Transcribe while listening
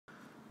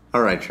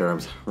Alright,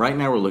 cherubs, right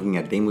now we're looking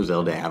at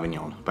Demoiselles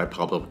d'Avignon by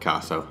Pablo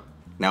Picasso.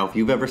 Now, if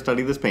you've ever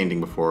studied this painting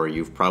before,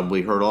 you've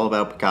probably heard all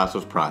about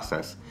Picasso's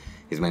process,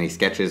 his many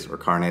sketches or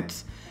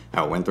carnets,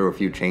 how it went through a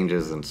few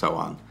changes, and so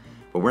on.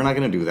 But we're not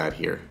going to do that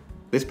here.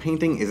 This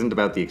painting isn't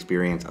about the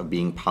experience of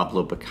being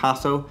Pablo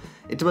Picasso,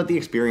 it's about the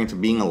experience of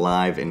being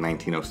alive in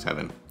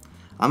 1907.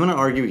 I'm going to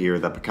argue here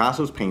that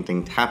Picasso's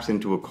painting taps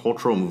into a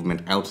cultural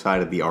movement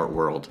outside of the art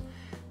world.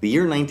 The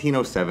year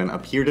 1907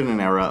 appeared in an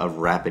era of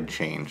rapid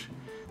change.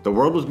 The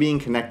world was being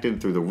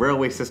connected through the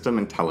railway system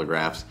and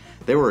telegraphs,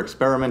 there were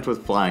experiments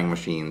with flying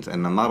machines,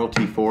 and the Model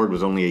T Ford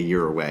was only a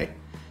year away.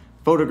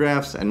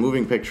 Photographs and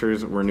moving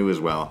pictures were new as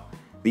well.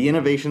 The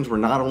innovations were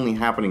not only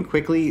happening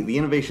quickly, the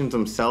innovations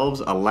themselves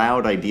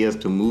allowed ideas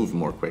to move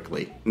more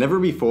quickly. Never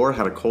before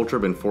had a culture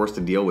been forced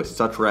to deal with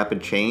such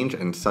rapid change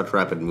and such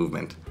rapid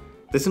movement.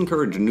 This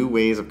encouraged new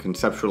ways of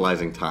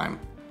conceptualizing time.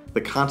 The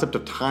concept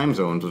of time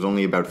zones was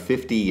only about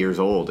 50 years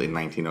old in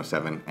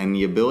 1907, and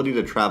the ability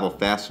to travel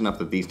fast enough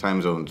that these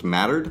time zones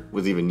mattered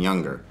was even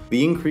younger.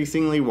 The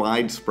increasingly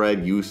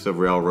widespread use of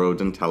railroads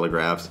and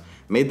telegraphs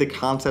made the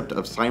concept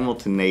of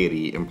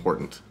simultaneity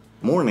important.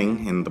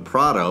 Morning in the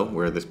Prado,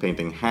 where this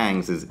painting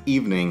hangs, is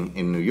evening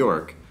in New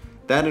York.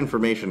 That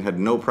information had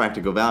no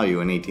practical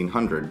value in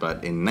 1800,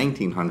 but in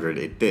 1900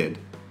 it did.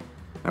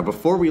 Now,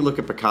 before we look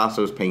at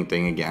Picasso's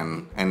painting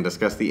again and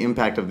discuss the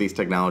impact of these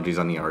technologies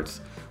on the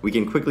arts, we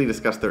can quickly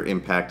discuss their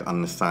impact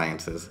on the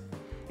sciences.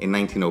 In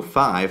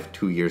 1905,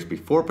 2 years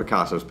before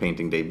Picasso's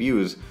painting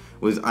debuts,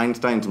 was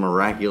Einstein's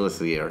miraculous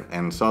year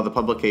and saw the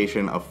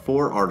publication of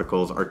 4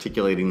 articles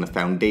articulating the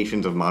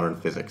foundations of modern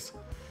physics.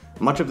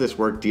 Much of this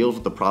work deals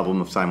with the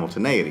problem of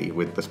simultaneity,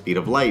 with the speed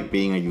of light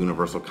being a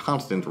universal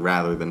constant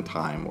rather than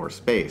time or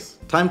space.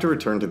 Time to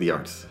return to the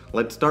arts.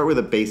 Let's start with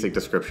a basic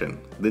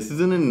description. This is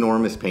an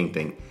enormous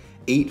painting,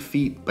 8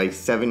 feet by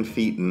 7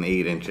 feet and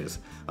 8 inches,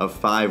 of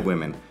 5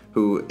 women,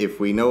 who, if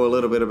we know a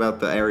little bit about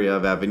the area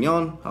of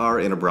Avignon, are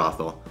in a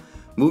brothel.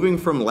 Moving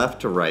from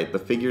left to right, the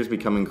figures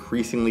become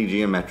increasingly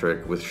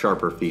geometric with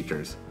sharper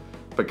features.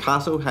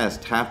 Picasso has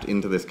tapped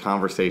into this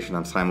conversation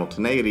on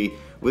simultaneity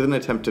with an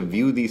attempt to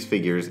view these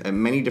figures at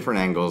many different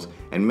angles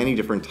and many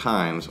different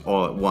times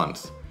all at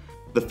once.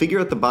 The figure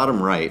at the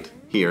bottom right,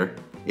 here,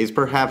 is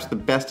perhaps the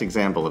best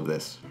example of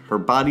this. Her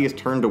body is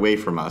turned away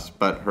from us,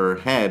 but her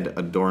head,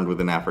 adorned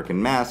with an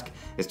African mask,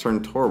 is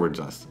turned towards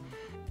us.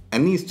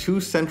 And these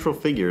 2 central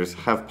figures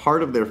have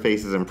part of their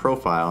faces in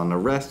profile and the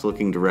rest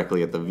looking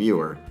directly at the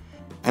viewer.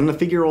 And the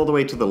figure all the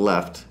way to the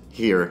left,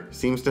 here,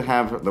 seems to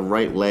have the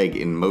right leg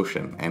in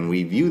motion, and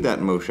we view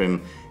that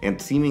motion at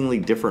seemingly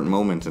different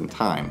moments in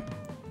time.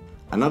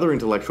 Another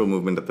intellectual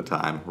movement at the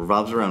time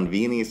revolves around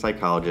Viennese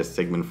psychologist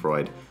Sigmund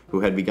Freud,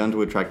 who had begun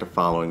to attract a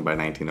following by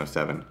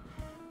 1907.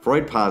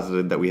 Freud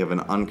posited that we have an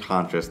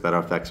unconscious that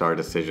affects our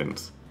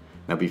decisions.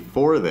 Now,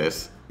 before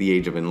this, the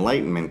Age of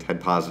Enlightenment had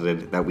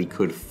posited that we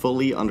could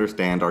fully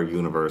understand our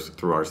universe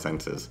through our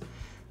senses,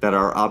 that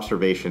our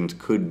observations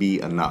could be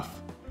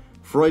enough.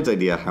 Freud's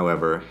idea,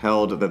 however,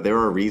 held that there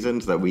are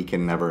reasons that we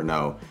can never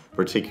know,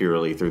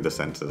 particularly through the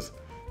senses.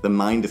 The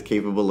mind is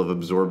capable of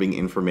absorbing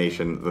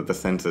information that the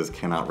senses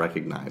cannot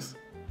recognize.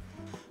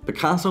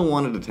 Picasso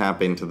wanted to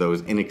tap into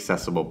those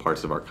inaccessible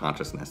parts of our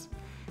consciousness.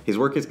 His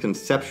work is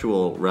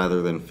conceptual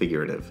rather than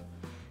figurative.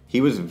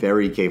 He was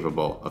very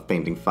capable of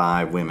painting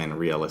 5 women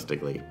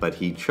realistically, but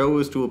he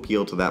chose to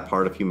appeal to that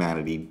part of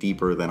humanity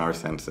deeper than our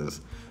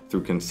senses,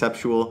 through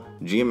conceptual,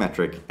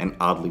 geometric, and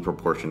oddly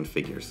proportioned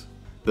figures.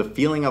 The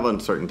feeling of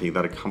uncertainty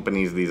that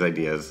accompanies these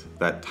ideas,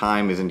 that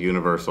time isn't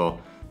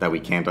universal, that we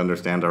can't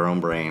understand our own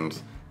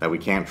brains, that we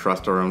can't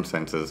trust our own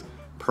senses,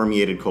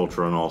 permeated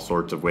culture in all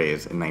sorts of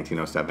ways in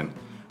 1907,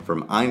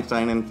 from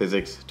Einstein in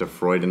physics to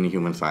Freud in the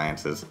human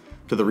sciences,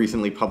 to the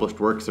recently published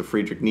works of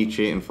Friedrich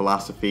Nietzsche in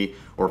philosophy,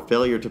 or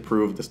failure to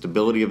prove the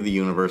stability of the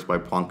universe by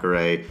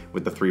Poincaré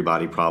with the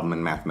 3-body problem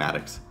in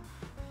mathematics.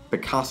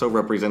 Picasso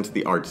represents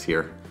the arts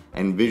here,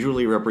 and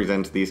visually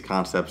represents these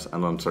concepts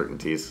and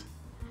uncertainties.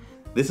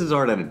 This is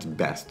art at its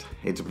best.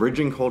 It's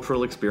bridging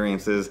cultural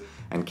experiences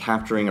and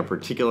capturing a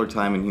particular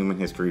time in human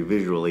history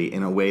visually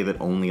in a way that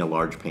only a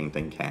large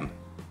painting can.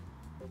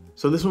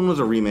 So this one was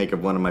a remake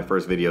of one of my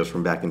first videos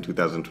from back in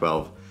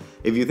 2012.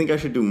 If you think I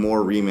should do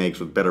more remakes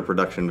with better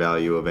production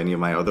value of any of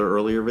my other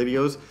earlier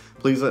videos,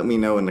 please let me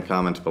know in the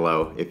comments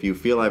below. If you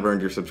feel I've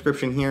earned your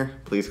subscription here,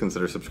 please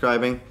consider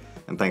subscribing,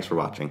 and thanks for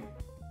watching.